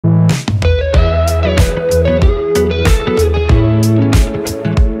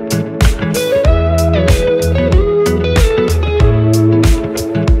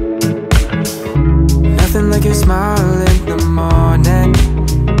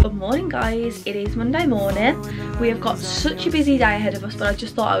guys, it is Monday morning. We have got such a busy day ahead of us, but I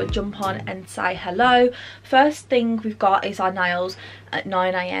just thought I would jump on and say hello. First thing we've got is our nails at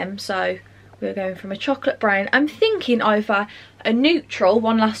 9 AM, so we're going from a chocolate brown. I'm thinking either a neutral,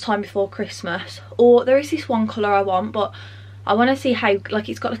 one last time before Christmas, or there is this one colour I want, but I want to see how, like,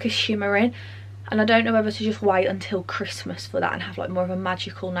 it's got like a shimmer in, and I don't know whether to just wait until Christmas for that and have like more of a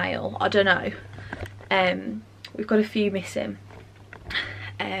magical nail. I don't know. We've got a few missing.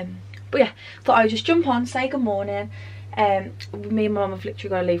 But yeah, thought I would just jump on, say good morning. Me and my mum have literally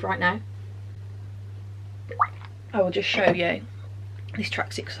got to leave right now. I will just show you this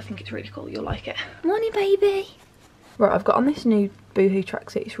tracksuit because I think it's really cool. You'll like it. Morning, baby. Right, I've got on this new Boohoo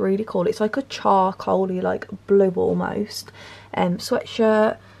tracksuit. It's really cool. It's like a charcoaly, like blue almost.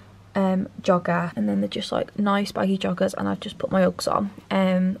 Sweatshirt, jogger, and then they're just like nice baggy joggers, and I've just put my Uggs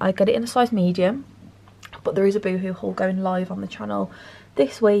on. I got it in a size medium, but there is a Boohoo haul going live on the channel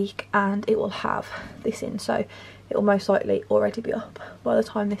this week, and it will have this in, so it will most likely already be up by the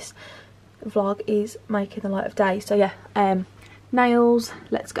time this vlog is making the light of day. So yeah, nails,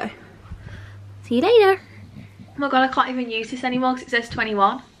 let's go. See you later. Oh my god, I can't even use this anymore because it says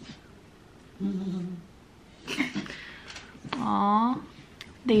 21. Aww.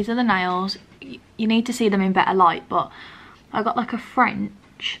 These are the nails. You need to see them in better light, but I got like a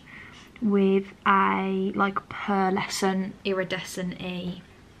French with a like pearlescent iridescent-y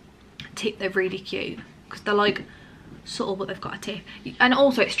tip. They're really cute because they're like subtle but they've got a tip, and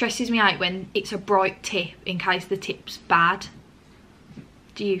also it stresses me out when it's a bright tip in case the tip's bad.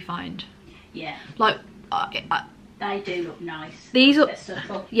 Do you find? Yeah, like they do look nice. These are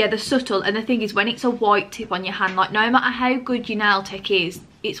subtle. Yeah, they're subtle, and the thing is when it's a white tip on your hand, like no matter how good your nail tech is,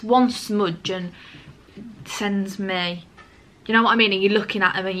 it's one smudge and sends me, you know what I mean, and you're looking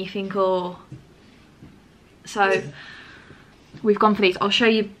at them and you think, oh. So we've gone for these. I'll show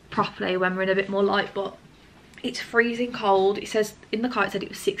you properly when we're in a bit more light, but it's freezing cold. It says in the car, it said it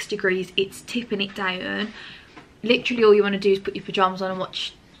was 6 degrees. It's tipping it down. Literally all you want to do is put your pyjamas on and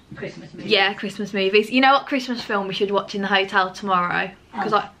watch Christmas movies. Yeah, Christmas movies. You know what Christmas film we should watch in the hotel tomorrow?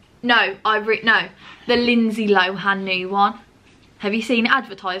 Because no, the Lindsay Lohan new one. Have you seen it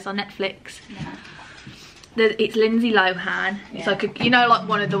advertised on Netflix? Yeah. It's Lindsay Lohan. Yeah. It's like you know, like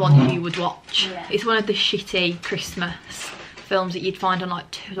one of the ones you would watch. Yeah. It's one of the shitty Christmas films that you'd find on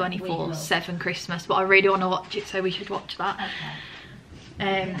like 24/7 Christmas. But I really want to watch it, so we should watch that.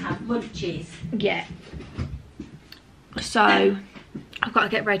 Okay. Have lunches. Yeah. So I've got to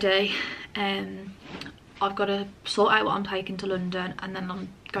get ready. I've got to sort out what I'm taking to London, and then I'm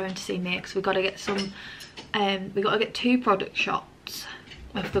going to see Mia because we've got to get some. We've got to get 2 product shots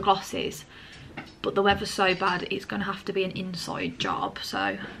of the glosses, but the weather's so bad it's going to have to be an inside job.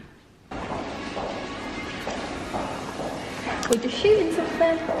 So we're just shooting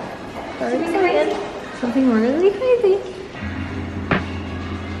something very exciting, something really crazy.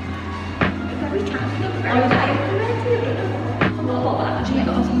 Actually,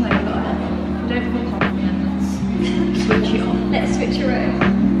 got something like that. Don't feel confident. Let's switch it on. Let's switch around.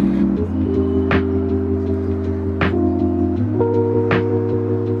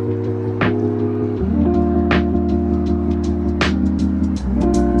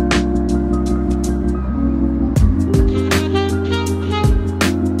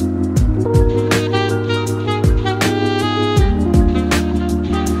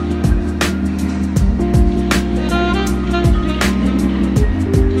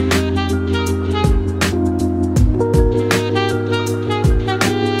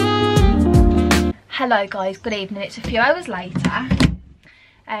 Hello guys, good evening. It's a few hours later.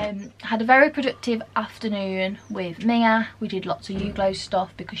 Had a very productive afternoon with Mia. We did lots of YouGlow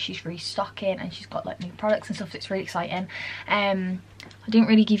stuff because she's restocking and she's got like new products and stuff, so it's really exciting. I didn't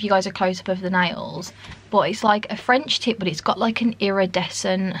really give you guys a close-up of the nails, but it's like a French tip, but it's got like an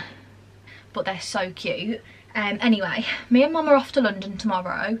iridescent, but they're so cute. Anyway, me and Mum are off to London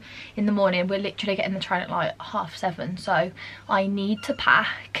tomorrow in the morning. We're literally getting the train at like 7:30, so I need to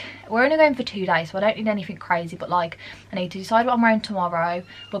pack. We're only going for 2 days, so I don't need anything crazy, but like I need to decide what I'm wearing tomorrow.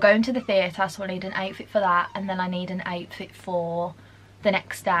 We're going to the theatre, so I need an outfit for that, and then I need an outfit for the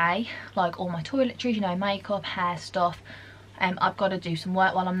next day, like all my toiletries, you know, makeup, hair stuff. I've got to do some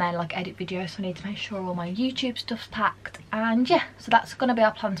work while I'm there, like edit videos, so I need to make sure all my YouTube stuff's packed. And yeah, so that's going to be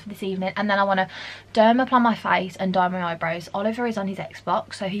our plans for this evening. And then I want to dermaplan my face and dye my eyebrows. Oliver is on his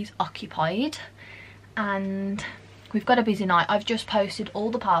Xbox, so he's occupied. And we've got a busy night. I've just posted all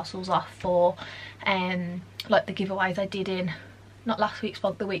the parcels off for like the giveaways I did in, not last week's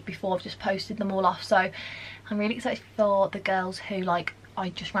vlog, the week before. I've just posted them all off, so I'm really excited for the girls who like I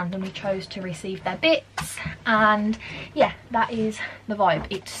just randomly chose to receive their bits. And yeah, that is the vibe.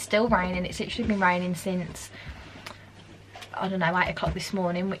 It's still raining. It's literally been raining since, I don't know, 8 o'clock this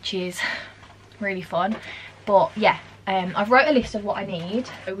morning, which is really fun. But yeah, I've wrote a list of what I need.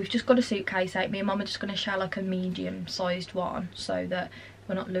 We've just got a suitcase out. Me and Mum are just going to share like a medium sized one so that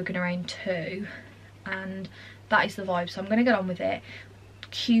we're not lugging around two. And that is the vibe, so I'm going to get on with it.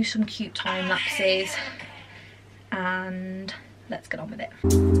 Cue some cute time lapses and let's get on with it.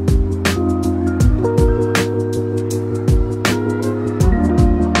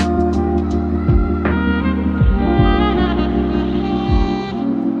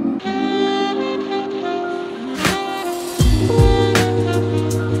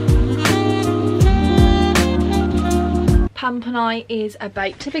 Pamper night is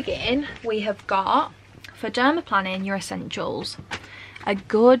about to begin. We have got, for dermaplaning, your essentials: a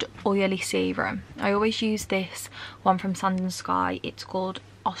good oily serum. I always use this one from Sand and Sky. It's called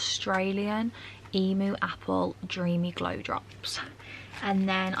Australian Emu Apple Dreamy Glow Drops. And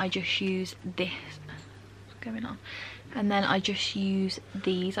then I just use this. What's going on? And then I just use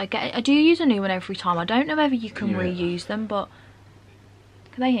these. I do use a new one every time. I don't know whether you can reuse them, but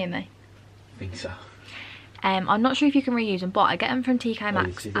can they hear me? I think so. I'm not sure if you can reuse them, but I get them from TK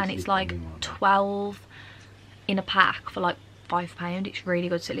Maxx, and it's like 12 in a pack for like £5. It's really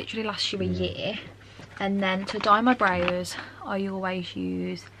good, so it literally lasts you a year. And then to dye my brows, I always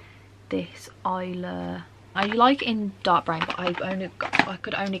use this eyeliner. I like it in dark brown, but I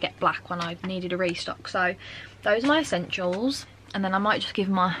could only get black when I needed a restock. So those are my essentials. And then I might just give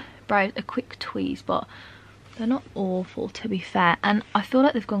my brows a quick tweeze, but they're not awful, to be fair. And I feel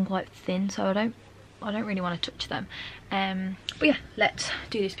like they've gone quite thin, so I don't really want to touch them. But yeah, let's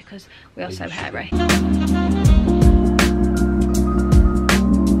do this because we are so hairy.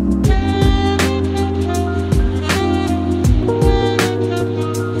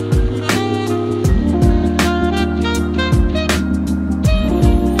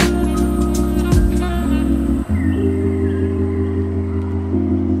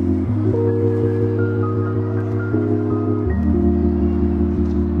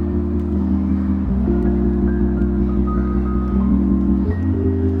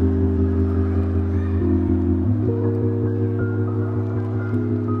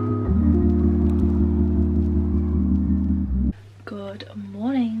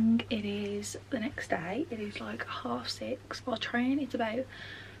 Day. It is like 6:30. Our train is about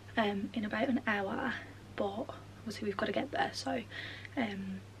in about an hour, but obviously we've got to get there, so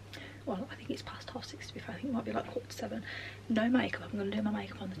well, I think it's past 6:30 to be fair. I think it might be like 7:15. No makeup. I'm going to do my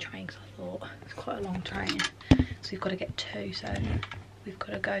makeup on the train because I thought it's quite a long train, so we've got to get two. So we've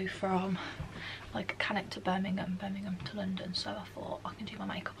got to go from like Cannock to Birmingham, Birmingham to London. So I thought I can do my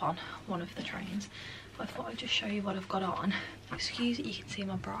makeup on one of the trains. But I thought I'd just show you what I've got on. Excuse that you can see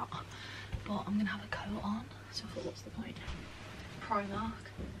my bra, but I'm gonna have a coat on, so I thought, what's the point? Primark,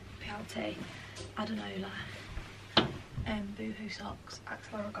 PLT, Adenola, Boohoo socks,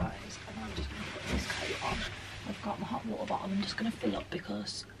 Axelora guys, and I'm just gonna put this coat on. I've got my hot water bottle. I'm just gonna fill up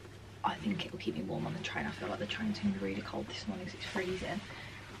because I think it will keep me warm on the train. I feel like the train's gonna be really cold this morning because it's freezing.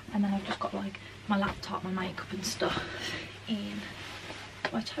 And then I've just got like my laptop, my makeup and stuff in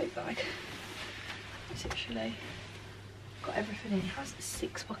my tote bag. It's literally got everything in. It has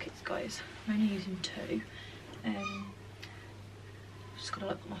 6 pockets, guys. I'm only using 2. Just gotta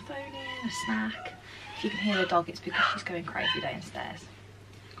like put my phone in, a snack. If you can hear the dog, it's because she's going crazy downstairs.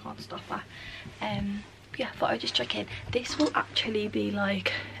 Can't stop her. Yeah, thought I'd just check in. This will actually be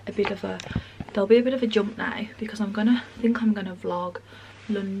like a bit of a, there'll be a bit of a jump now because I think I'm gonna vlog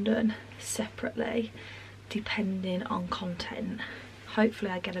London separately depending on content.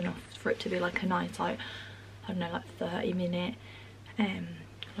 Hopefully I get enough for it to be like a nice, like, I don't know, like 30-minute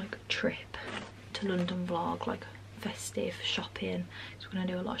like trip to London vlog, like festive shopping, so we're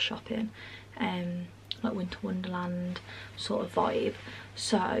gonna do a lot of shopping, like winter wonderland sort of vibe.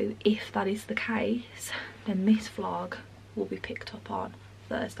 So if that is the case, then this vlog will be picked up on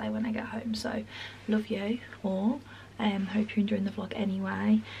Thursday when I get home. So love you all, hope you're enjoying the vlog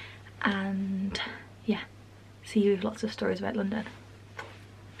anyway, and yeah, see you with lots of stories about London.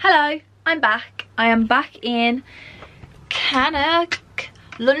 Hello, I'm back. I am back in Cannock.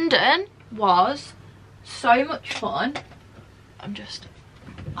 London was so much fun. I'm just,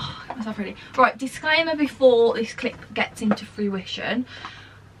 oh, get myself ready. Right, disclaimer before this clip gets into fruition.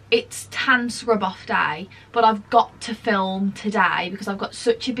 It's tan scrub off day, but I've got to film today because I've got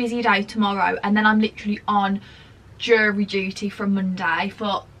such a busy day tomorrow, and then I'm literally on jury duty from Monday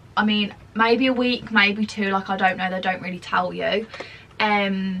for, I mean, maybe a week, maybe 2, like I don't know, they don't really tell you.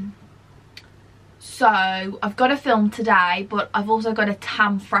 So I've got to film today, but I've also got a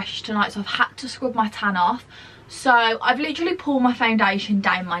tan fresh tonight, so I've had to scrub my tan off. So I've literally pulled my foundation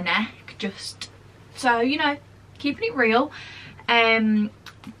down my neck, just so, you know, keeping it real.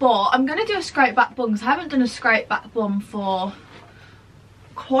 But I'm going to do a scrape back bun because I haven't done a scrape back bun for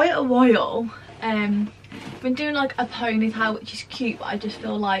quite a while. I've been doing like a ponytail, which is cute, but I just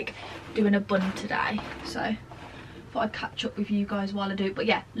feel like doing a bun today. So thought I'd catch up with you guys while I do it. But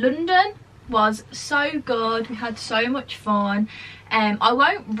yeah, London was so good. We had so much fun. I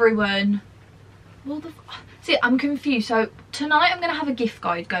won't ruin all the... See, I'm confused. So tonight I'm going to have a gift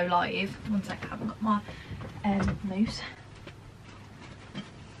guide go live. One sec, I haven't got my mousse.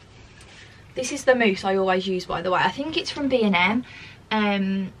 This is the mousse I always use, by the way. I think it's from B&M.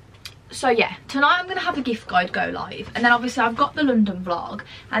 So yeah, tonight I'm going to have a gift guide go live. And then obviously I've got the London vlog.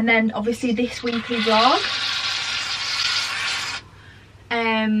 And then obviously this weekly vlog.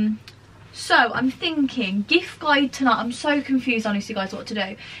 So I'm thinking gift guide tonight. I'm so confused, honestly, guys, what to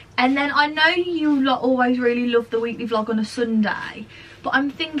do. And then I know you lot always really love the weekly vlog on a Sunday. But I'm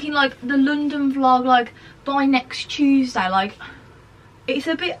thinking like the London vlog, like by next Tuesday, like it's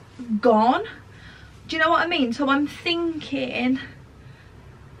a bit gone. Do you know what I mean? So I'm thinking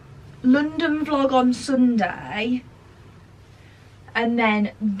London vlog on Sunday and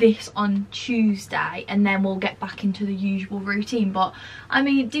then this on Tuesday, and then we'll get back into the usual routine. But I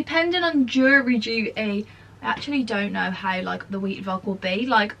mean, depending on jury duty, I actually don't know how like the weekly vlog will be.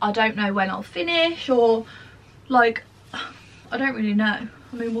 Like I don't know when I'll finish, or like I don't really know.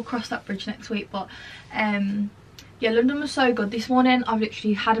 I mean, we'll cross that bridge next week. But yeah, London was so good. This morning I've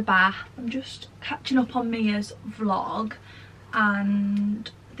literally had a bath. I'm just catching up on Mia's vlog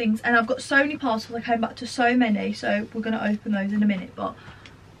and things, and I've got so many parcels. I came back to so many, so we're going to open those in a minute, but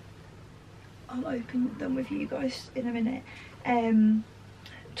I'll open them with you guys in a minute.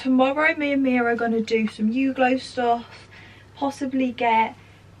 Tomorrow me and Mia are going to do some YouGlow stuff, possibly get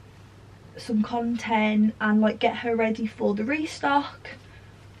some content and like get her ready for the restock.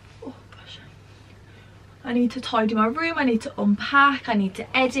 Oh gosh, I need to tidy my room, I need to unpack, I need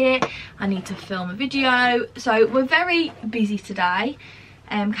to edit, I need to film a video. So we're very busy today.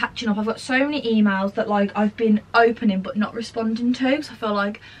 Catching up. I've got so many emails that like I've been opening but not responding to, because I feel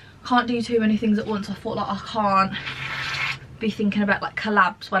like I can't do too many things at once. I thought like I can't be thinking about like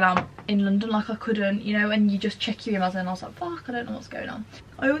collabs when I'm in London, like I couldn't, you know, and you just check your emails, and I was like, fuck, I don't know what's going on.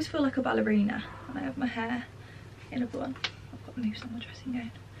 I always feel like a ballerina and I have my hair in a bun. I've got mousse on my dressing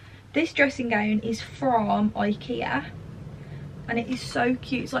gown. This dressing gown is from IKEA and it is so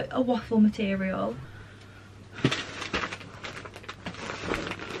cute. It's like a waffle material.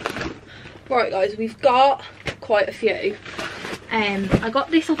 Right guys, we've got quite a few. I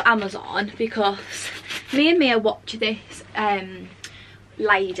got this off Amazon because me and Mia watch this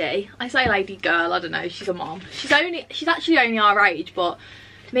lady. I say lady, girl, I don't know, she's a mom. She's actually only our age, but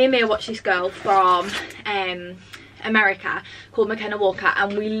me and Mia watch this girl from America called McKenna Walker,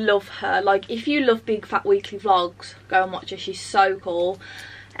 and we love her. Like, if you love big fat weekly vlogs, go and watch her. She's so cool.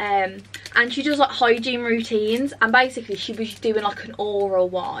 And she does like hygiene routines, and basically she was doing like an oral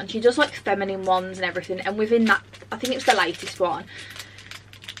one. She does like feminine ones and everything, and within that, I think it's the latest one,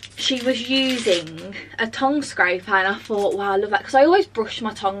 she was using a tongue scraper, and I thought, wow, I love that, because I always brush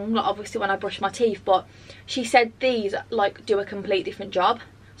my tongue, like obviously when I brush my teeth, but she said these like do a complete different job.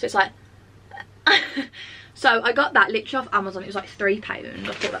 So it's like so I got that literally off Amazon. It was like £3.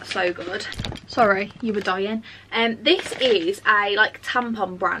 I thought that's so good. Sorry, you were dying. This is a like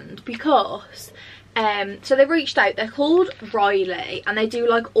tampon brand, because so they reached out. They're called Riley, and they do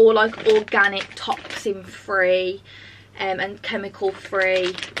like all like organic, toxin free and chemical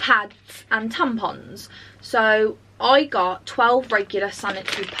free pads and tampons. So I got 12 regular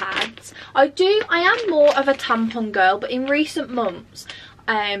sanitary pads. I am more of a tampon girl, but in recent months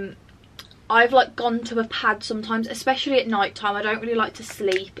I've like gone to a pad sometimes, especially at night time. I don't really like to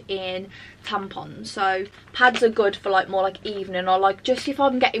sleep in tampons, so pads are good for like more like evening, or like just if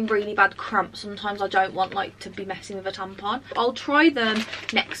I'm getting really bad cramps. Sometimes I don't want like to be messing with a tampon. I'll try them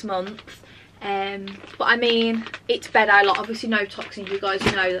next month. But I mean, it's better. Like obviously no toxins, you guys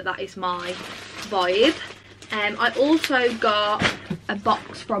know that is my vibe. I also got a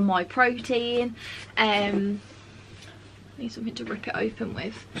box from My Protein. Need something to rip it open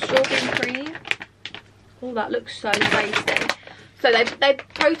with. Strawberry cream. Oh, that looks so tasty. So they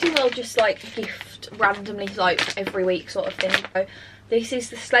Protein will just like gift randomly like every week sort of thing. So this is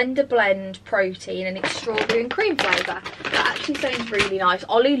the Slender Blend Protein, and it's strawberry and cream flavour. That actually sounds really nice.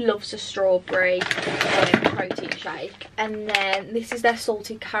 Ollie loves a strawberry protein shake. And then this is their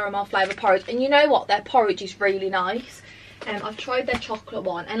salted caramel flavour porridge. And you know what? Their porridge is really nice. I've tried their chocolate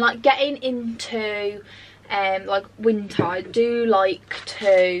one, and like getting into like winter, I do like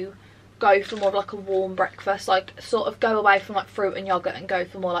to go for more of like a warm breakfast, like sort of go away from like fruit and yogurt and go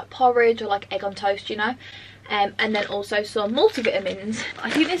for more like porridge or like egg on toast, you know. And then also some multivitamins. I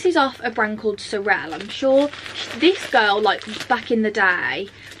think this is off a brand called Sorel. I'm sure this girl, like back in the day,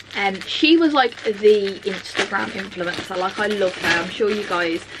 she was like the Instagram influencer. Like, I love her. I'm sure you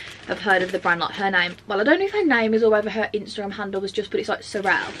guys have heard of the brand. Like, her name, well, I don't know if her name is or whether her Instagram handle was just, but it's like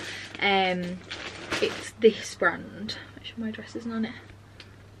Sorel. It's this brand. Make sure my address isn't on it.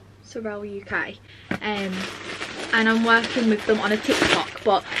 Sorel UK. And I'm working with them on a TikTok,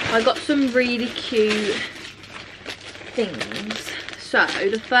 but I got some really cute things. So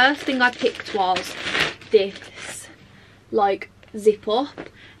the first thing I picked was this like zip up.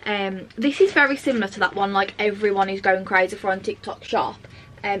 This is very similar to that one, like everyone is going crazy for on TikTok shop.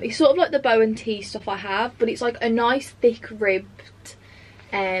 It's sort of like the bow and tee stuff I have, but it's like a nice thick ribbed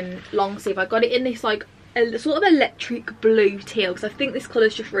long sleeve. I got it in this like a sort of electric blue teal because I think this colour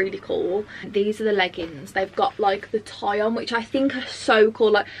is just really cool. These are the leggings. They've got like the tie on, which I think are so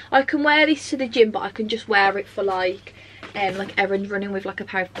cool. Like, I can wear this to the gym, but I can just wear it for like errand running with like a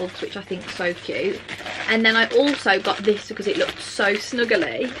pair of Uggs, which I think is so cute. And then I also got this because it looked so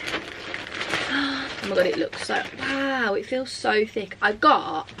snuggly. Oh my god, it looks so, wow, it feels so thick. I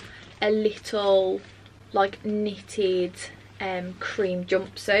got a little like knitted cream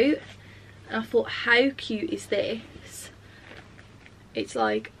jumpsuit, and I thought, how cute is this? It's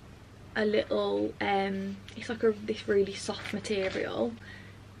like a little it's like this really soft material,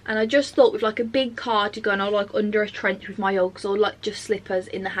 and I just thought with like a big cardigan or like under a trench with my Uggs or like just slippers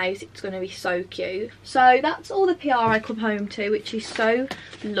in the house, it's going to be so cute. So that's all the PR I come home to, which is so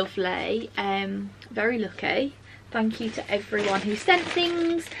lovely. Very lucky. Thank you to everyone who sent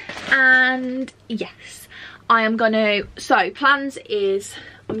things. And yes, I am gonna, so plans is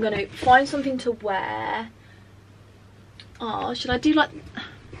I'm gonna find something to wear. Oh, should I do like,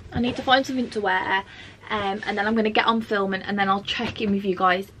 I need to find something to wear. And then I'm going to get on filming, and then I'll check in with you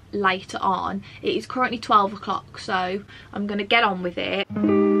guys later on. It is currently 12 o'clock, so I'm going to get on with it.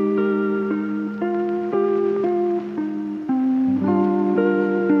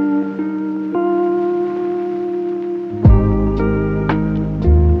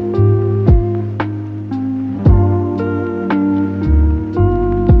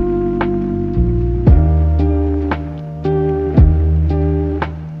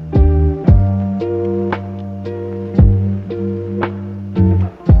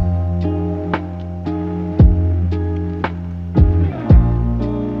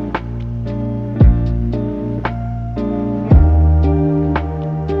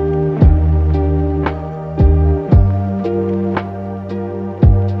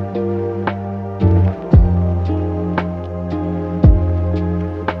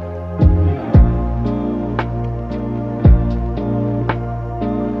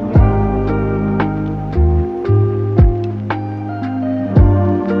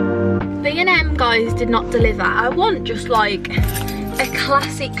 Guys, did not deliver. I want just like a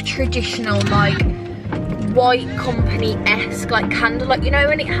classic traditional like white company-esque like candle, like, you know,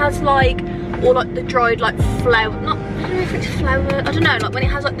 when it has like all like the dried like flower, not, I don't know if it's flower, I don't know, like when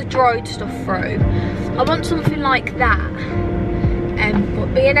it has like the dried stuff through. I want something like that.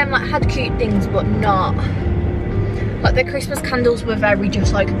 But B&M like had cute things, but not like the Christmas candles were very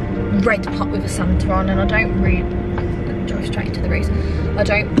just like red pot with a Santa on, and I don't really drive straight into the reason. I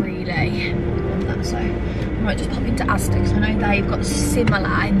don't really want that, so I might just pop into Asda because I know they've got similar.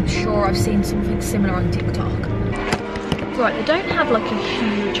 I'm sure I've seen something similar on TikTok. Right, they don't have like a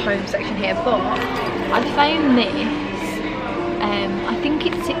huge home section here, but I found this. I think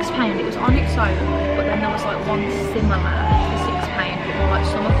it's £6. It was on its own, but then there was like one similar for £6 with all like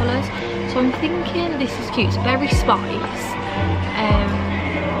summer colours. So I'm thinking this is cute. It's very spice.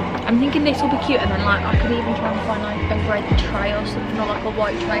 I'm thinking this will be cute, and then like I could even try and find like a red tray or something, or like a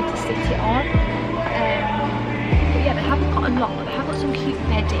white tray to sit it on. But yeah, they haven't got a lot. They have got some cute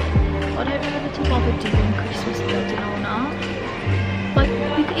bedding. I don't know whether to bother doing Christmas bedding or not. Like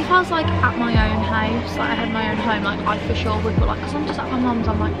if I was like at my own house, like I had my own home, like I for sure would, but like because I'm just at my mum's,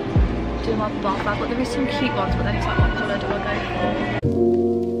 I'm like, do my bother. But there is some cute ones, but then it's like, what colour do I go for?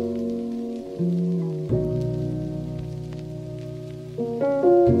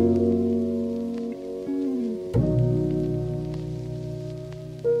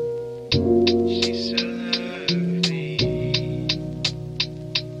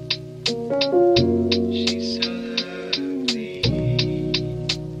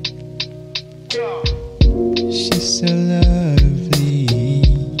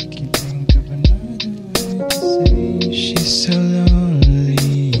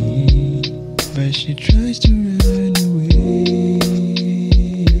 She tries to run away.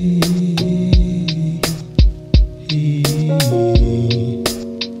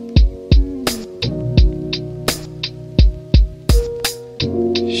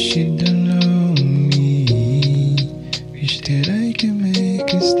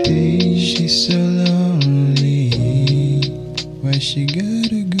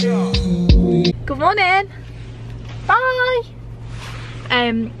 Good morning. Bye.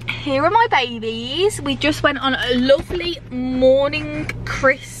 Here are my babies. We just went on a lovely morning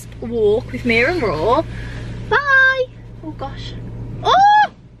crisp walk with Mia and Raw. Bye. Oh gosh.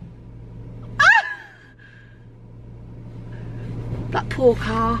 Oh! Ah! That poor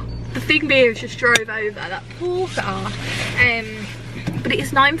car. The thing Mia just drove over. That poor car. But it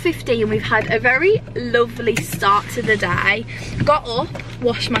is 9:50 and we've had a very lovely start to the day. Got up,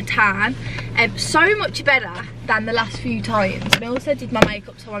 washed my tan, so much better than the last few times. And I also did my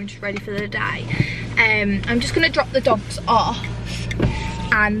makeup, so I'm just ready for the day. I'm just gonna drop the dogs off,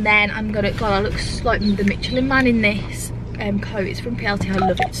 and then I'm gonna, God, I look like the Michelin Man in this coat. It's from PLT, I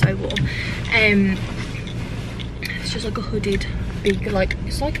love it, it's so warm. It's just like a hooded, big, like,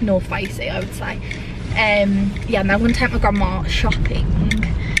 it's like North Facey, I would say. Yeah, now I'm gonna take my grandma shopping,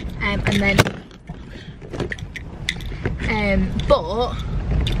 and then but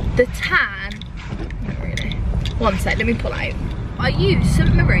the tan, not really. One sec, let me pull out. I used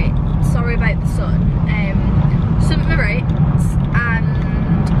St. Moritz, sorry about the sun, St. Moritz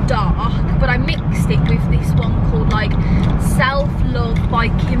and dark, but I mixed it with this one called like Self Love by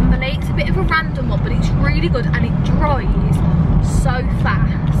Kimberly. It's a bit of a random one, but it's really good and it dries so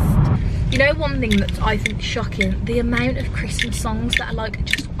fast. You know, one thing that I think is shocking, the amount of Christmas songs that are like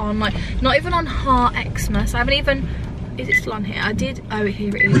just on, like, not even on Heart Xmas. I haven't even, is it still on here? I did, oh,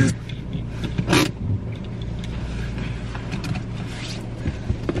 here it is.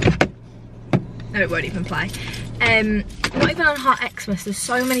 No, it won't even play. Not even on Heart Xmas, there's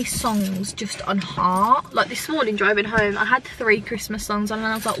so many songs just on Heart. Like this morning driving home, I had 3 Christmas songs on and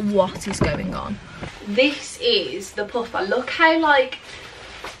I was like, what is going on? This is the puffer. Look how like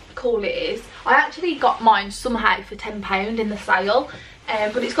cool it is. I actually got mine somehow for £10 in the sale,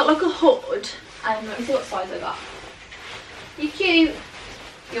 but it's got like a hood, and let me see what size I got. You're cute,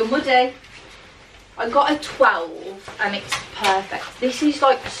 you're muddy. I got a 12 and it's perfect. This is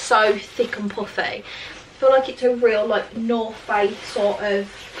like so thick and puffy. I feel like it's a real like North Face sort of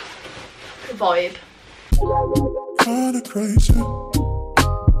vibe. Kinda crazy.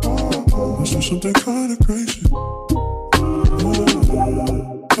 This is something kinda crazy.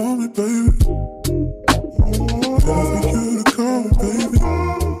 Call me, baby. Better for you to call me, baby.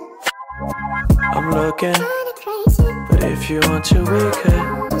 I'm looking, but if you want to, we could.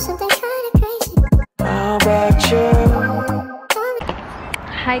 How about you?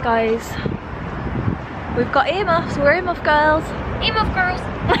 Hey guys, we've got earmuffs. We're earmuff girls. Earmuff girls.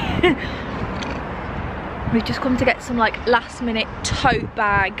 We've just come to get some like last minute tote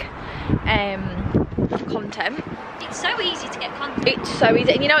bag content. It's so easy to get content. It's so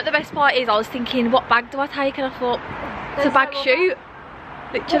easy, and you know what the best part is? I was thinking, what bag do I take? And I thought, it's a bag shoot.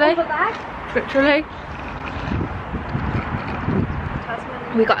 Literally. Bag? Literally.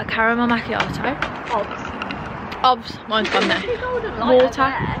 We got a caramel macchiato. Obs. Mine's gone there.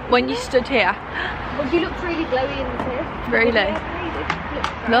 Water. When you stood here. Well, you looked really glowy in the tip. Really?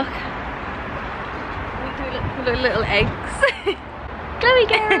 Look. We do look little eggs. Glowy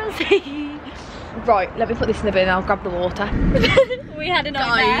girls. Right, let me put this in the bin and I'll grab the water. We had an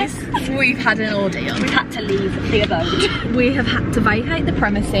Guys, we've had an ordeal. We've had to leave the abode. We have had to vacate the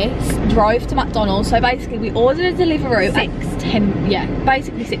premises, drive to McDonald's. So basically we ordered a Deliveroo at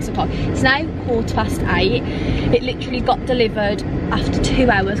basically 6 o'clock. It's now 8:15. It literally got delivered after 2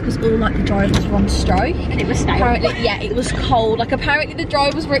 hours because all like the drivers were on strike. And it was stale. Apparently, yeah, it was cold. Like apparently the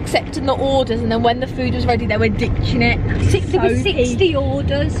drivers were accepting the orders, and then when the food was ready they were ditching it. There were 60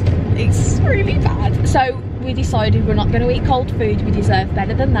 orders. It's really bad. So we decided we're not going to eat cold food. We deserve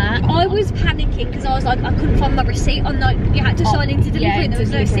better than that. I was panicking because I was like, I couldn't find my receipt on like, you had to sign into delivery, yeah, and there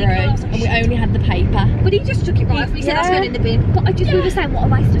was no receipt. And we only had the paper. But he just took it right off me. He said that's going in the bin. But I just we were saying, what a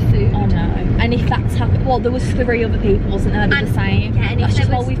waste of food. I know. And if that's happened, well, there was 3 other people, wasn't there? That were the same. Yeah, and that's just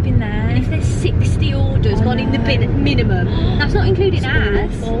why we've been there. And if there's 60 orders gone in the bin at minimum, that's not including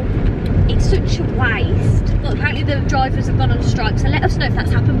ours. It's such a waste. But apparently the drivers have gone on strike, so let us know if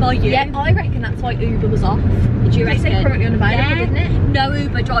that's happened by you. Yeah, I reckon that's why Uber was off. Did you reckon? They said currently unavailable, didn't it? No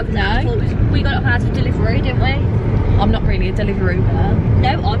Uber drivers. No. We got it ours for delivery, didn't we? I'm not really a Deliveroo girl. No,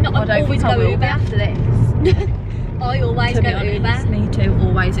 I'm not. I always go Uber after this. I always go Uber. Me too,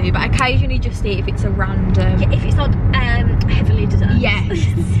 always Uber. Occasionally just eat if it's a random. Yeah, if it's not heavily deserved. Yes.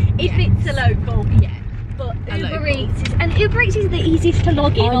 If it's a local. Yeah. But Uber Eats is, and Uber Eats is the easiest to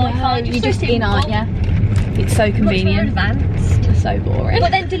log in. I find you're just in, aren't you? It's so convenient. Much more advanced. It's so boring. But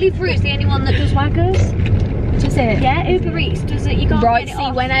then Deliveroo is the only one that does Waggers. Does it? Yeah, Uber Eats does it. You can't right, get it see,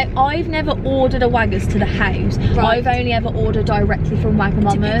 off. when I've never ordered a Waggers to the house. Right. I've only ever ordered directly from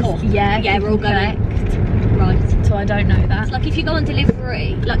Wagamama's. To pick up. Yeah, yeah, we're all going. collect. Right. so I don't know that. It's like if you go on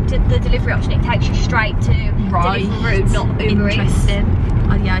delivery, like the delivery option, it takes you straight to Deliveroo, not Uber Eats. Interesting.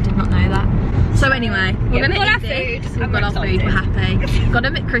 Yeah, I did not know that. So anyway, we're gonna eat this. We've got our food, we're happy. Got a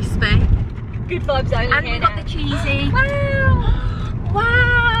McCrispy. Good vibes only. And we've got the cheesy. Wow!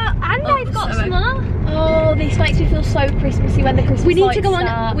 Wow! And they've got some more. Oh, this makes me feel so Christmassy when the Christmas We need lights to go on.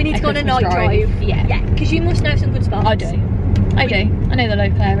 start. We need to go on a night drive. Yeah, because you must know some good spots. I do. I know the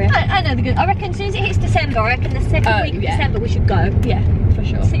local area. I know the good. I reckon as soon as it hits December, I reckon the second week of December we should go. Yeah, for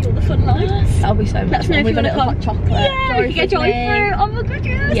sure. See all the fun lights. That'll be so much fun. We've got a little hot chocolate. Yeah, we can get drive through. Oh my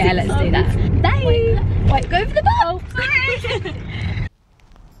goodness. Yeah, let's do that. Bye. Wait, go for the ball. Bye.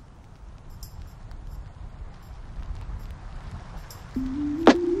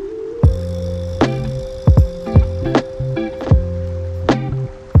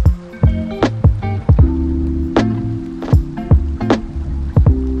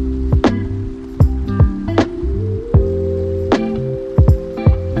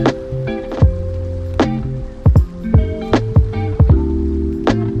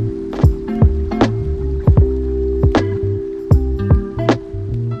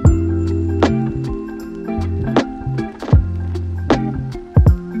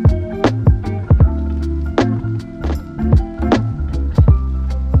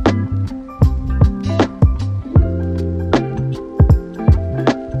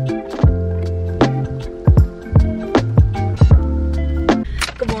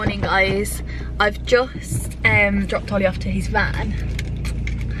 Guys, I've just dropped Ollie off to his van.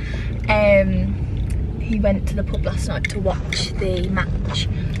 He went to the pub last night to watch the match,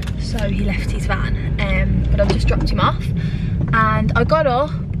 so he left his van, but I've just dropped him off and I got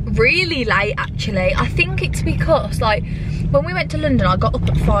up really late actually. I think it's because like when we went to London I got up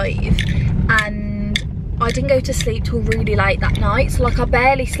at 5 and I didn't go to sleep till really late that night, so like I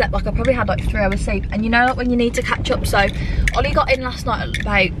barely slept. Like I probably had like 3 hours sleep, and you know like when you need to catch up. So Ollie got in last night at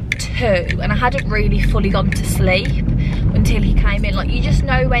about 2 and I hadn't really fully gone to sleep until he came in. Like you just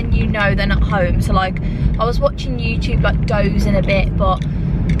know when you know they're not home. So like I was watching YouTube like dozing a bit, but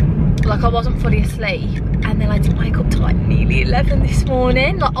like I wasn't fully asleep, and then I didn't wake up till like nearly 11 this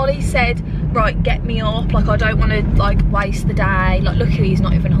morning. Like Ollie said, right, get me up, like I don't want to like waste the day. Like luckily he's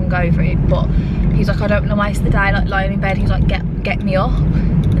not even hungover, but he's like I don't want to waste the day like lying in bed. He's like get me up,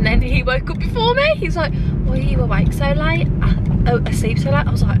 and then he woke up before me. He's like, why are you awake so late, asleep so late?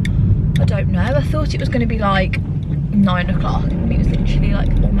 I was like, I don't know, I thought it was going to be like 9 o'clock, it was literally like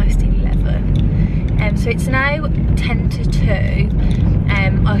almost 11. So it's now 10 to 2.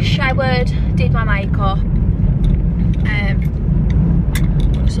 I showered, did my makeup,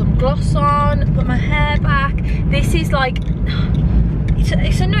 put some gloss on, put my hair back. This is like,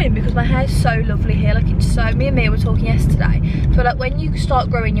 it's annoying because my hair is so lovely here. Like it's so, me and Mia were talking yesterday, so like when you start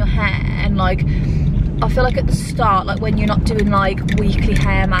growing your hair, and like I feel like at the start, like when you're not doing like weekly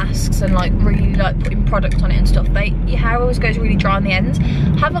hair masks and like really like putting product on it and stuff, your hair always goes really dry on the ends.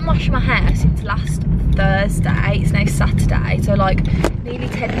 Haven't washed my hair since last Thursday, it's now Saturday, so like nearly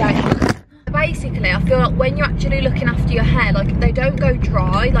 10 days. Basically I feel like when you're actually looking after your hair, like they don't go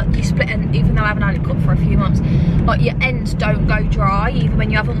dry, like you split end, even though I haven't had it cut for a few months, like your ends don't go dry even when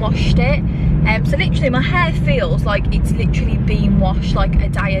you haven't washed it. So literally my hair feels like it's literally been washed like a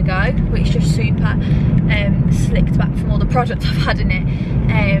day ago, but it's just super slicked back from all the product I've had in it.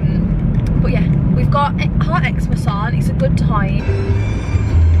 But yeah, we've got hot Xmas on, it's a good time.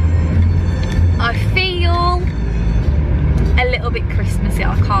 I feel a little bit Christmassy,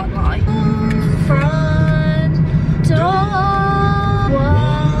 I can't lie. Front door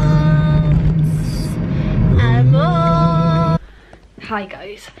once and more. Hi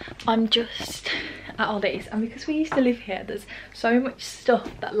guys, I'm just at Ollie's, and because we used to live here, there's so much stuff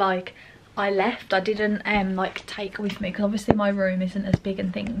that like I left. I didn't like take with me because obviously my room isn't as big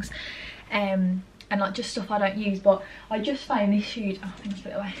and things, and like just stuff I don't use. But I just found this huge, oh, let me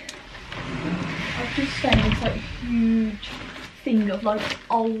put it away. I've just found this like huge thing of like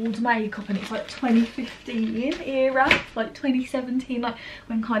old makeup, and it's like 2015 era, like 2017, like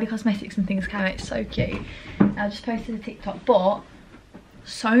when Kylie Cosmetics and things came out. It's so cute. I just posted a TikTok, but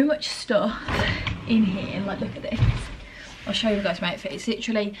so much stuff in here. Like look at this, I'll show you guys my outfit. It's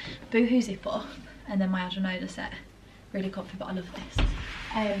literally boohoo zip up and then my Adrenoda set. Really comfy, but I love this.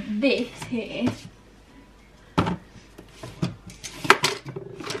 This here,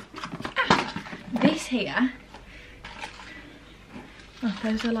 this here, oh,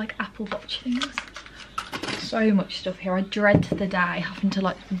 those are like Apple Watch things. So much stuff here. I dread the day having to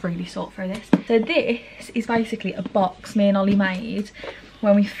like really sort through this. So this is basically a box me and Ollie made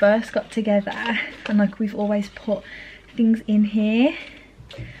when we first got together, and like we've always put things in here.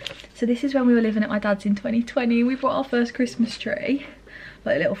 So this is when we were living at my dad's in 2020. We brought our first Christmas tree.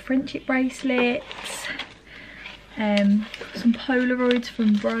 Like little friendship bracelets. Some Polaroids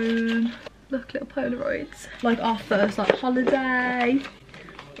from Rome. Look, little Polaroids. Like our first like holiday.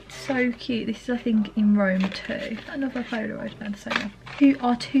 It's so cute. This is I think in Rome too. Another Polaroid, man, so yeah.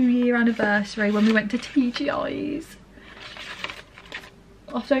 Our 2-year anniversary when we went to TGI's.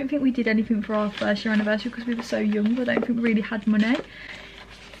 I don't think we did anything for our first year anniversary because we were so young. I don't think we really had money.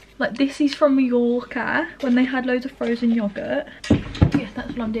 Like this is from Mallorca when they had loads of frozen yogurt. Yeah, that's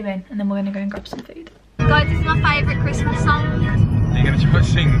what I'm doing. And then we're gonna go and grab some food. Guys, this is my favourite Christmas song. Are you gonna try to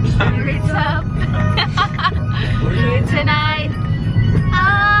sing? Here it's up. Here tonight.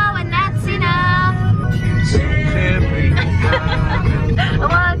 Oh, and that's enough.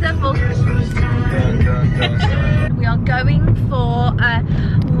 Wonderful. We are going for a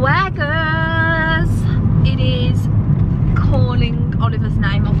Waggers. It is calling Oliver's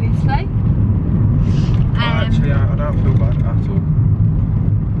name, obviously. Actually, I don't feel bad at all.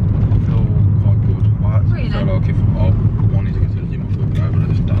 I feel quite good. I really? feel like if I wanted to get to the gym, I feel bad, but I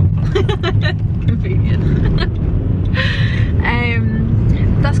just don't. Convenient.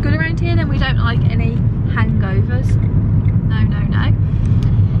 That's good around here. Then we don't like any hangovers. No, no, no.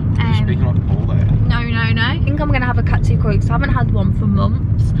 Speaking like Paul there. No, no, no. I think I'm gonna have a katsu curry because I haven't had one for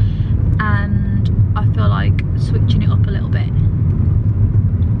months, and I feel like switching it up a little bit.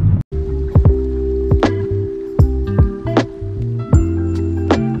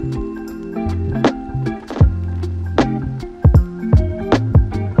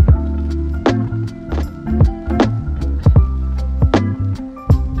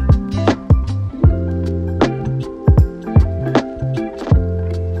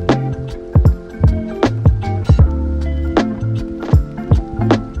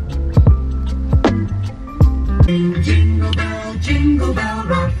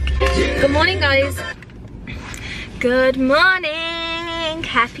 Good morning, guys. Good morning.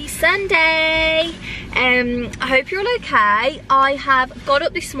 Happy Sunday. I hope you're all okay. I have got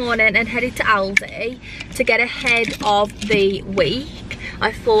up this morning and headed to Aldi to get ahead of the week.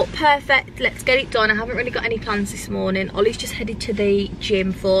 I thought, perfect, let's get it done. I haven't really got any plans this morning. Ollie's just headed to the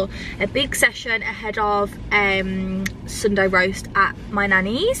gym for a big session ahead of Sunday roast at my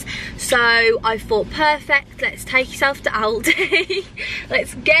nanny's. So I thought, perfect, let's take yourself to Aldi.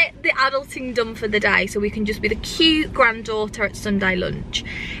 Let's get the adulting done for the day so we can just be the cute granddaughter at Sunday lunch.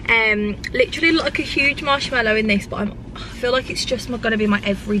 Literally look like a huge marshmallow in this, but I feel like it's just gonna be my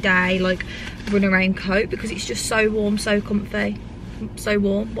everyday like run around coat because it's just so warm, so comfy. So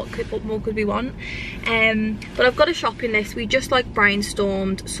warm. What more could we want? But I've got a shopping list. We just like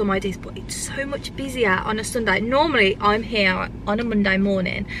brainstormed some ideas, but it's so much busier on a Sunday. Normally I'm here on a Monday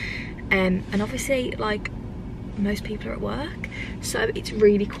morning, and obviously like most people are at work, so it's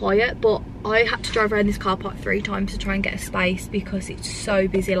really quiet. But I had to drive around this car park 3 times to try and get a space because it's so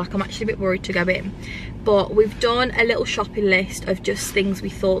busy. Like I'm actually a bit worried to go in. But we've done a little shopping list of just things we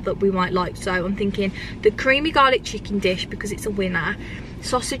thought that we might like. So I'm thinking the creamy garlic chicken dish because it's a winner,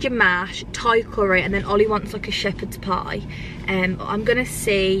 sausage and mash, Thai curry, and then Ollie wants like a shepherd's pie. I'm gonna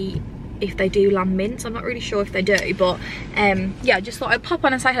see if they do lamb mince. I'm not really sure if they do, but yeah, I just thought I'd pop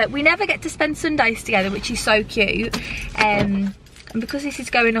on and say hello. We never get to spend Sundays together, which is so cute. And because this is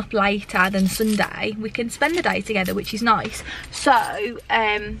going up later than Sunday, we can spend the day together, which is nice. So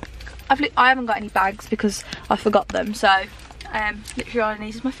I haven't got any bags because I forgot them, so literally all I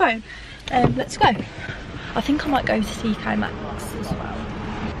need is my phone. Let's go. I think I might go to TK Maxx as well.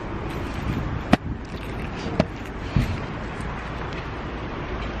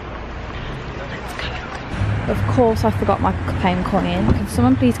 Of course I forgot my pound coin. Can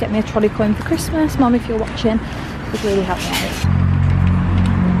someone please get me a trolley coin for Christmas? Mum, if you're watching, would really help me out.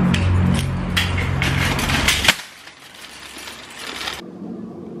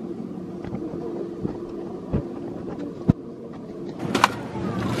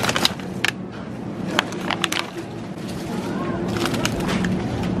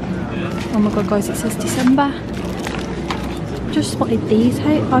 Oh my god guys, it says December. Just spotted these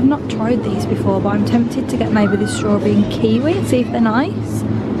out. I've not tried these before, but I'm tempted to get maybe this strawberry and kiwi and see if they're nice.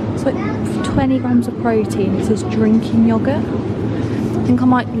 It's like 20 grams of protein. It says drinking yogurt. I think I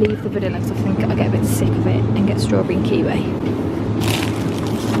might leave the vanilla because I think I get a bit sick of it and get strawberry and kiwi.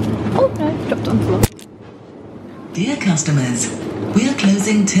 Oh no, dropped on the floor. Dear customers, we are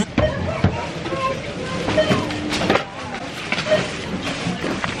closing till...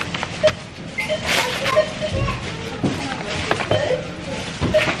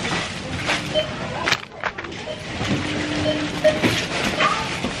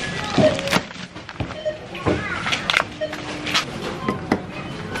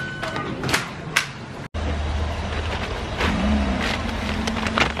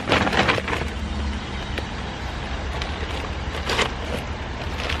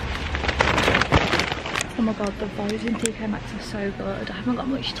 my god, the vibes in TK Maxx are so good. I haven't got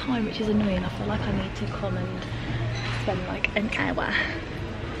much time, which is annoying. I feel like I need to come and spend like an hour.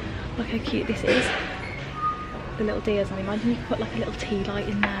 Look how cute this is. The little deers, and imagine you could put like a little tea light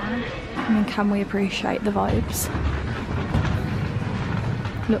in there. I mean, can we appreciate the vibes?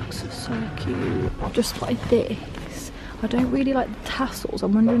 Looks so cute. Just like this. I don't really like the tassels.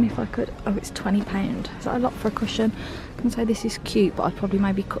 I'm wondering if I could, oh, it's £20. Is that a lot for a cushion? I can say this is cute, but I'd probably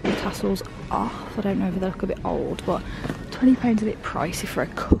maybe cut the tassels off. I don't know if they look a bit old, but £20 is a bit pricey for a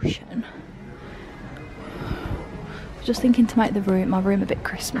cushion. Just thinking to make my room a bit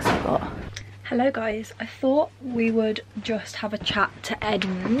Christmassy, but... Hello guys, I thought we would just have a chat to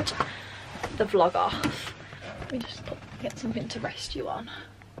end the vlog off. Let me just get something to rest you on.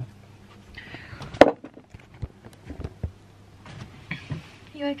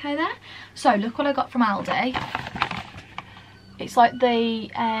 You okay there? So look what I got from Aldi. It's like the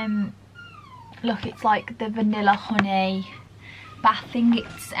look, it's like the vanilla honey bath thing.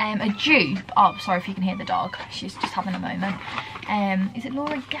 It's a dupe. Oh, sorry if you can hear the dog, she's just having a moment. Is it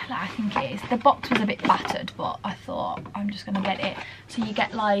Laura Geller? I think it is. The box was a bit battered, but I thought I'm just gonna get it. So you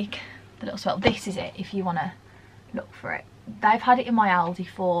get like the little spell. This is it if you want to look for it. They've had it in my Aldi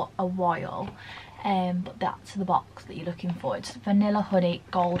for a while, but that's the box that you're looking for. It's vanilla honey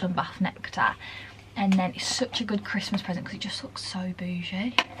golden bath nectar, and then it's such a good Christmas present because it just looks so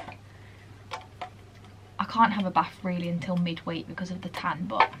bougie. I can't have a bath really until midweek because of the tan,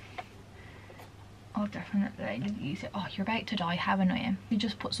 but I'll definitely use it. Oh, you're about to die, how annoying. You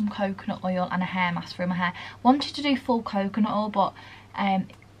just put some coconut oil and a hair mask through my hair. Wanted to do full coconut oil, but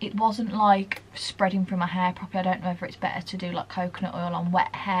it wasn't like spreading through my hair properly. I don't know whether it's better to do like coconut oil on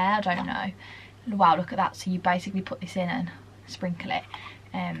wet hair, I don't know. Wow, look at that. So you basically put this in and sprinkle it.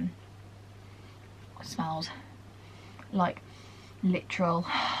 It smells like literal,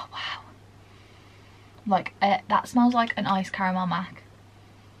 wow. Like that smells like an iced caramel mac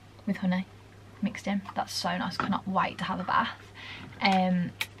with honey mixed in. That's so nice. Cannot wait to have a bath.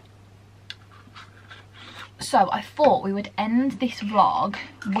 So I thought we would end this vlog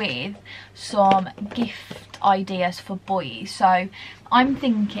with some gift ideas for boys. So I'm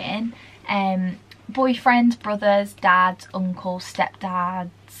thinking boyfriends, brothers, dads, uncles, stepdads,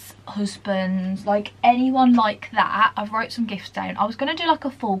 husbands, like anyone like that. I've wrote some gifts down. I was going to do like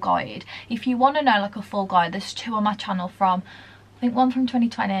a full guide. If you want to know like a full guide, there's 2 on my channel from, I think one from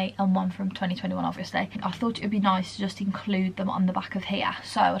 2020 and one from 2021 obviously. I thought it would be nice to just include them on the back of here.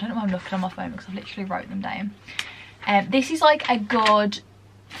 So I don't know why I'm looking on my phone because I've literally wrote them down. This is like a good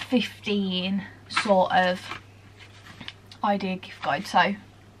 15 sort of idea gift guide. So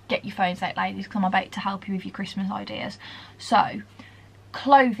get your phones out, ladies, because I'm about to help you with your Christmas ideas. So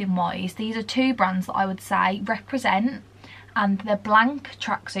clothing wise, these are 2 brands that I would say represent, and they're blank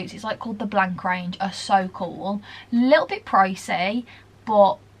tracksuits. It's like called the Blank range. Are so cool. A little bit pricey,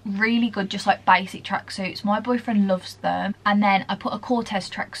 but really good, just like basic tracksuits. My boyfriend loves them. And then I put a Cortez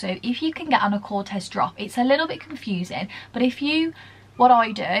tracksuit. If you can get on a Cortez drop, it's a little bit confusing, but if you, what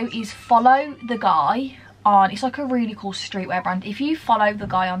I do is follow the guy on, it's like a really cool streetwear brand. If you follow the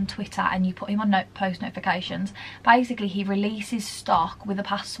guy on Twitter and you put him on post notifications, basically he releases stock with a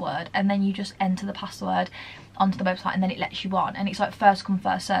password, and then you just enter the password onto the website and then it lets you on, and it's like first come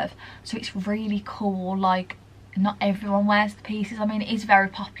first serve. So it's really cool. Like, not everyone wears the pieces. I mean, it is very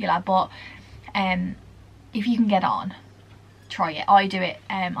popular, but if you can get on, try it. I do it.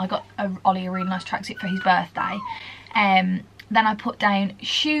 I got Ollie a really nice tracksuit for his birthday. Then I put down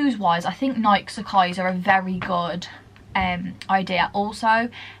shoes wise, I think Nike Sacai's are a very good idea. Also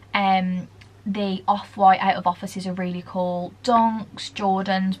the Off-White out of offices are really cool. Dunks,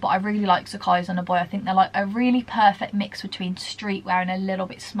 Jordans, but I really like Sacai's on a boy. I think they're like a really perfect mix between streetwear and a little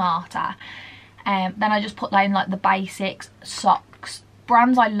bit smarter. Then I just put down like the basics, socks,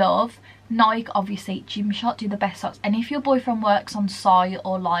 brands I love. Nike, obviously, Gymshark do the best socks. And if your boyfriend works on site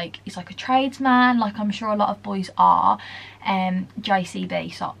or like is like a tradesman, like I'm sure a lot of boys are,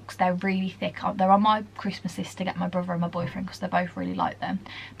 JCB socks, they're really thick. They're on my Christmas list to get my brother and my boyfriend because they both really like them.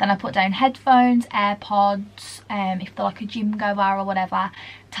 Then I put down headphones, AirPods, if they're like a gym goer or whatever.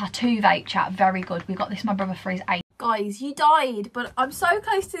 Tattoo vape chat, very good. We got this my brother for his 8th. Guys, you died, but I'm so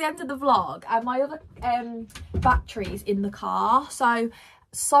close to the end of the vlog and my other battery's in the car, so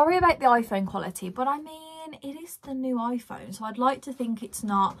sorry about the iPhone quality, but I mean, it is the new iPhone, so I'd like to think it's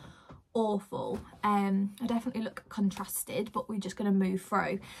not awful. I definitely look contrasted, but we're just going to move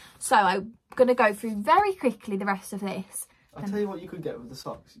through. So I'm going to go through very quickly the rest of this. I'll tell you what you could get with the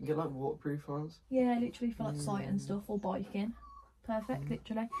socks. You can get like waterproof ones. Yeah, literally for like sight and stuff, or biking. Perfect,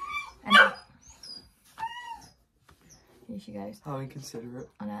 literally. And Here she goes. How inconsiderate.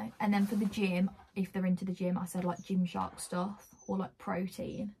 I know. And then for the gym, if they're into the gym, I said like Gymshark stuff or like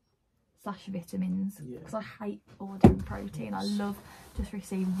protein / vitamins, because I hate ordering protein. I love just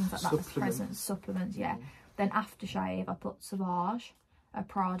receiving things like that as presents, supplements. Yeah. Then aftershave, I put Sauvage, a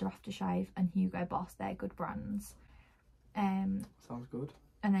Prada aftershave, and Hugo Boss. They're good brands. Sounds good.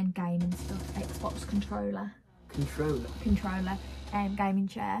 And then gaming stuff, Xbox controller, gaming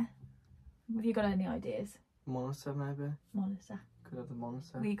chair. Have you got any ideas? Monitor maybe. Monitor. Could have the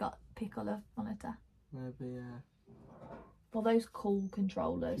monitor. We got Piccolo monitor. Maybe Well, those cool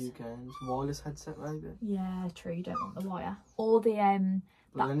controllers. few games. Wireless headset maybe. Yeah, true. You don't want the wire. Or the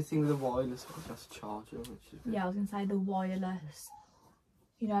But anything with a wireless, just charger, which is good. yeah, I was gonna say the wireless.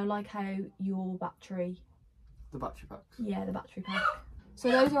 You know, like how your battery. The battery packs. Yeah, the battery pack. So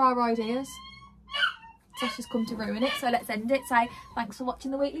those are our ideas. Sasha's come to ruin it, so let's end it. Say thanks for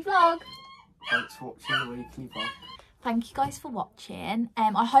watching the weekly vlog. Thanks for watching the weekly vlog. Thank you guys for watching.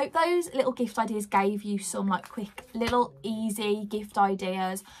 I hope those little gift ideas gave you some like quick little easy gift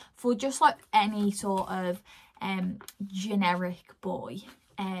ideas for just like any sort of generic boy.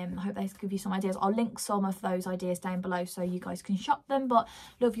 I hope those give you some ideas. I'll link some of those ideas down below so you guys can shop them. But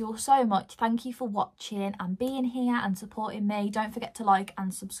love you all so much. Thank you for watching and being here and supporting me. Don't forget to like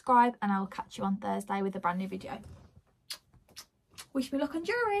and subscribe, and I will catch you on Thursday with a brand new video. Wish me luck on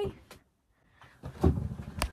jewellery.